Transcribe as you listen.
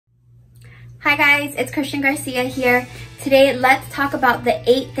Hi guys, it's Christian Garcia here. Today, let's talk about the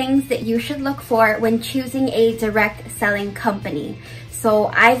 8 things that you should look for when choosing a direct selling company.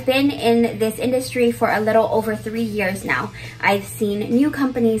 So I've been in this industry for a little over 3 years now. I've seen new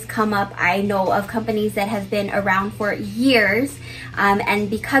companies come up. I know of companies that have been around for years.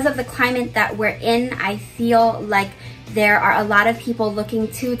 And because of the climate that we're in, I feel like there are a lot of people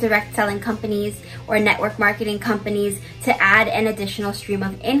looking to direct selling companies or network marketing companies to add an additional stream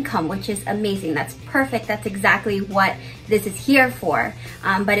of income, which is amazing. That's perfect. That's exactly what this is here for.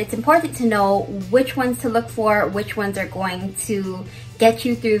 But it's important to know which ones to look for, which ones are going to get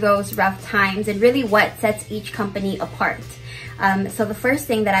you through those rough times, and really what sets each company apart. So the first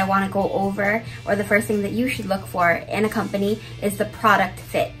thing that I want to go over, or the first thing that you should look for in a company, is the product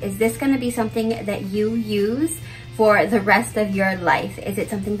fit. Is this going to be something that you use for the rest of your life? Is it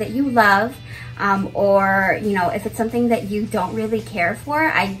something that you love? Or, if it's something that you don't really care for,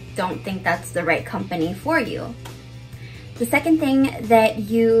 I don't think that's the right company for you. The second thing that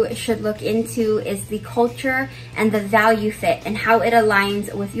you should look into is the culture and the value fit, and how it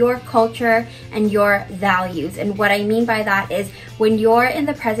aligns with your culture and your values. And what I mean by that is, when you're in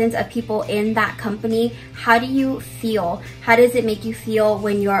the presence of people in that company, how do you feel? How does it make you feel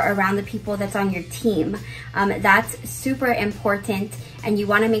when you're around the people that's on your team? That's super important, and you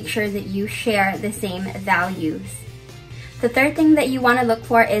want to make sure that you share the same values. The third thing that you want to look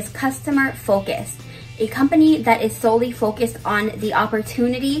for is customer focus. A company that is solely focused on the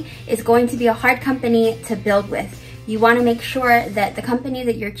opportunity is going to be a hard company to build with. You want to make sure that the company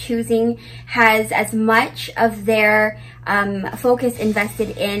that you're choosing has as much of their focus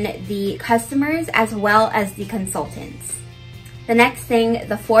invested in the customers as well as the consultants. The next thing,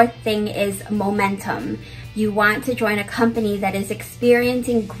 the fourth thing, is momentum. You want to join a company that is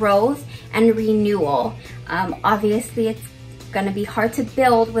experiencing growth and renewal. Obviously, it's going to be hard to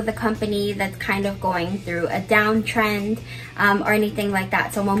build with a company that's kind of going through a downtrend or anything like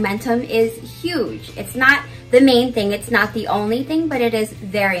that. So momentum is huge. It's not the main thing, it's not the only thing, but it is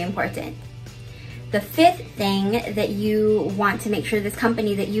very important. The fifth thing that you want to make sure this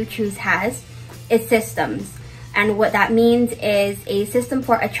company that you choose has is systems. And what that means is a system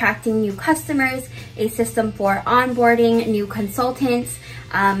for attracting new customers, a system for onboarding new consultants,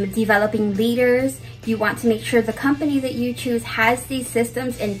 developing leaders. You want to make sure the company that you choose has these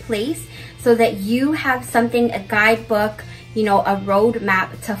systems in place so that you have something, a guidebook, a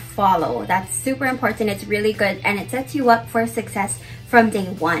roadmap to follow. That's super important. It's really good, and it sets you up for success from day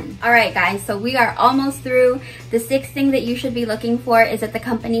one. All right, guys, so we are almost through. The sixth thing that you should be looking for is that the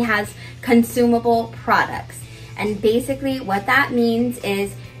company has consumable products. And basically what that means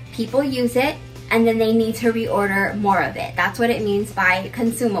is people use it and then they need to reorder more of it. That's what it means by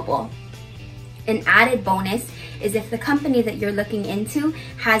consumable. An added bonus is if the company that you're looking into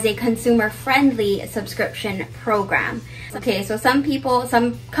has a consumer-friendly subscription program. Okay, so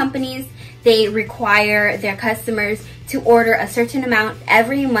some companies, they require their customers to order a certain amount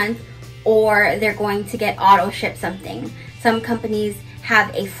every month, or they're going to get auto ship something. Some companies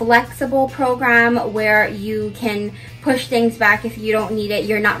have a flexible program where you can push things back if you don't need it.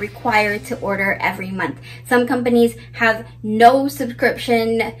 You're not required to order every month. Some companies have no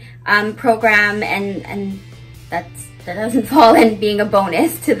subscription program, and that doesn't fall in being a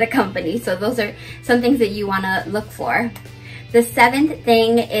bonus to the company. So those are some things that you want to look for. The seventh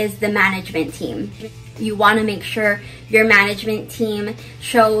thing is the management team. You want to make sure your management team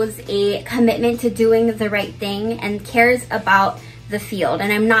shows a commitment to doing the right thing and cares about the field.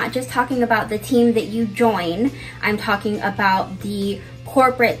 And I'm not just talking about the team that you join, I'm talking about the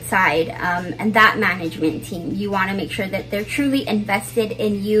corporate side and that management team. You want to make sure that they're truly invested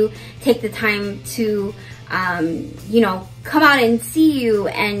in you, take the time to come out and see you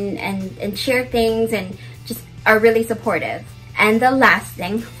and share things, and just are really supportive. And the last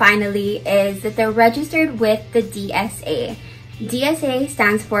thing, finally, is that they're registered with the DSA. DSA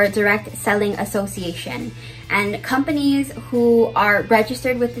stands for Direct Selling Association. And companies who are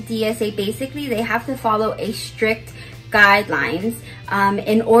registered with the DSA, basically, they have to follow a strict guidelines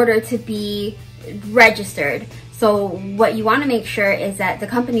in order to be registered. So what you want to make sure is that the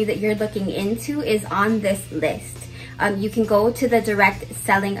company that you're looking into is on this list. You can go to the Direct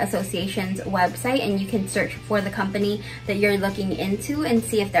Selling Association's website and you can search for the company that you're looking into and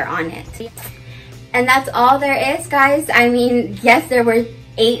see if they're on it. And that's all there is, guys. I mean, yes, there were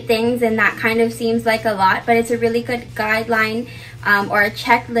 8 things, and that kind of seems like a lot, but it's a really good guideline or a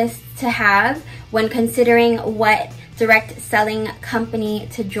checklist to have when considering what direct selling company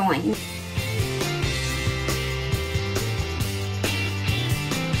to join.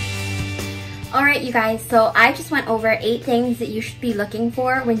 All right. Alright you guys, so I just went over 8 things that you should be looking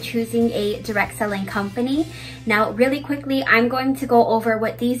for when choosing a direct selling company. Now really quickly, I'm going to go over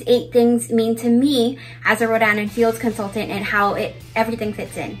what these 8 things mean to me as a Rodan & Fields consultant and how everything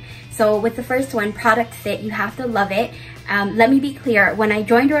fits in. So with the first one, product fit, you have to love it. Let me be clear, when I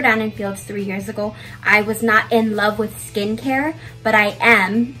joined Rodan & Fields 3 years ago, I was not in love with skincare, but I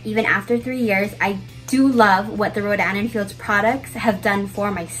am, even after 3 years, I do love what the Rodan & Fields products have done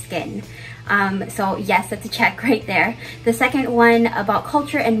for my skin. So yes, that's a check right there. The second one about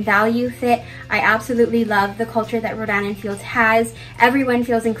culture and value fit, I absolutely love the culture that Rodan & Fields has. Everyone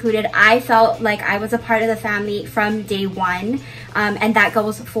feels included. I felt like I was a part of the family from day one, and that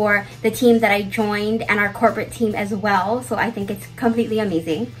goes for the team that I joined and our corporate team as well. So I think it's completely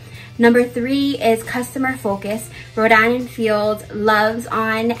amazing. Number 3 is customer focus. Rodan & Fields loves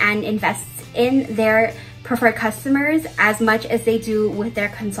on and invests in their preferred customers as much as they do with their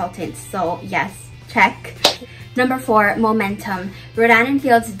consultants. So yes, check. Number 4, momentum. Rodan &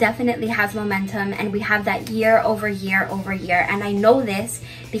 Fields definitely has momentum, and we have that year over year over year. And I know this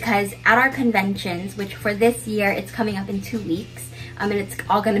because at our conventions, which for this year, it's coming up in 2 weeks, and it's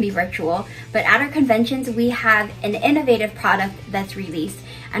all gonna be virtual, but at our conventions, we have an innovative product that's released.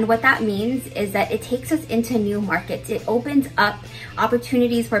 And what that means is that it takes us into new markets. It opens up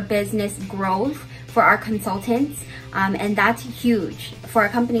opportunities for business growth for our consultants, and that's huge for a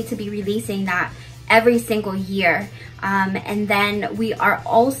company to be releasing that every single year. And then we are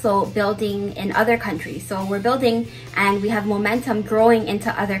also building in other countries. So we're building and we have momentum growing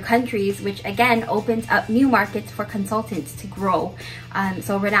into other countries, which again opens up new markets for consultants to grow.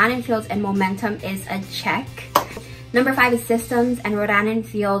 So Rodan & Fields and momentum is a check. Number 5 is systems, and Rodan &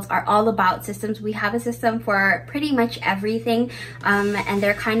 Fields are all about systems. We have a system for pretty much everything, and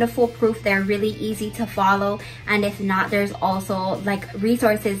they're kind of foolproof. They're really easy to follow, and if not, there's also like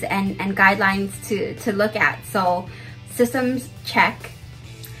resources and guidelines to look at. So systems, check.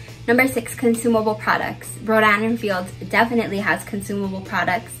 Number 6, consumable products. Rodan & Fields definitely has consumable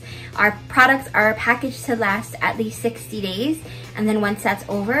products. Our products are packaged to last at least 60 days, and then once that's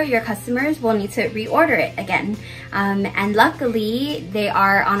over, your customers will need to reorder it again. And luckily, they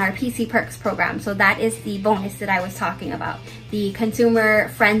are on our PC Perks program, so that is the bonus that I was talking about, the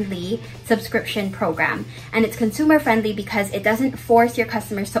consumer-friendly subscription program. And it's consumer-friendly because it doesn't force your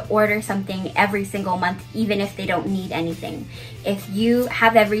customers to order something every single month, even if they don't need anything. If you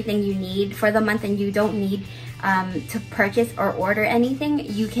have everything you need for the month and you don't need to purchase or order anything,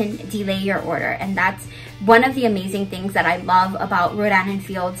 you can delay your order. And that's one of the amazing things that I love about Rodan &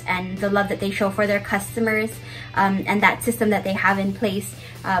 Fields and the love that they show for their customers, and that system that they have in place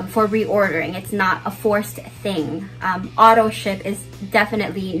for reordering. It's not a forced thing. Auto ship is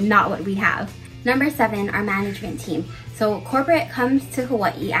definitely not what we have. Number 7, our management team. So corporate comes to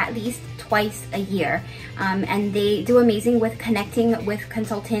Hawaii at least twice a year, and they do amazing with connecting with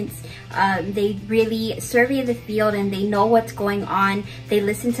consultants. They really survey the field and they know what's going on. They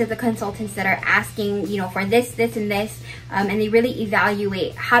listen to the consultants that are asking, you know, for this, this, and this, and they really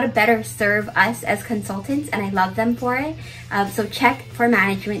evaluate how to better serve us as consultants, and I love them for it. So check for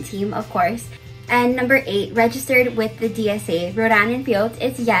management team, of course. And number 8, registered with the DSA. Rodan & Fields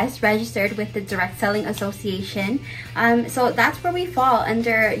is, yes, registered with the Direct Selling Association. So that's where we fall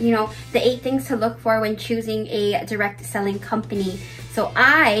under, you know, the 8 things to look for when choosing a direct selling company. So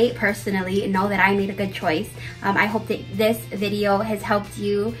I personally know that I made a good choice. I hope that this video has helped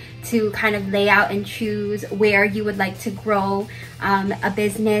you to kind of lay out and choose where you would like to grow a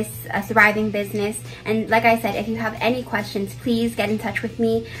business, a thriving business. And like I said, if you have any questions, please get in touch with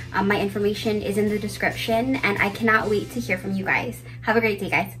me. My information is in the description, and I cannot wait to hear from you guys. Have a great day,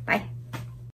 guys. Bye.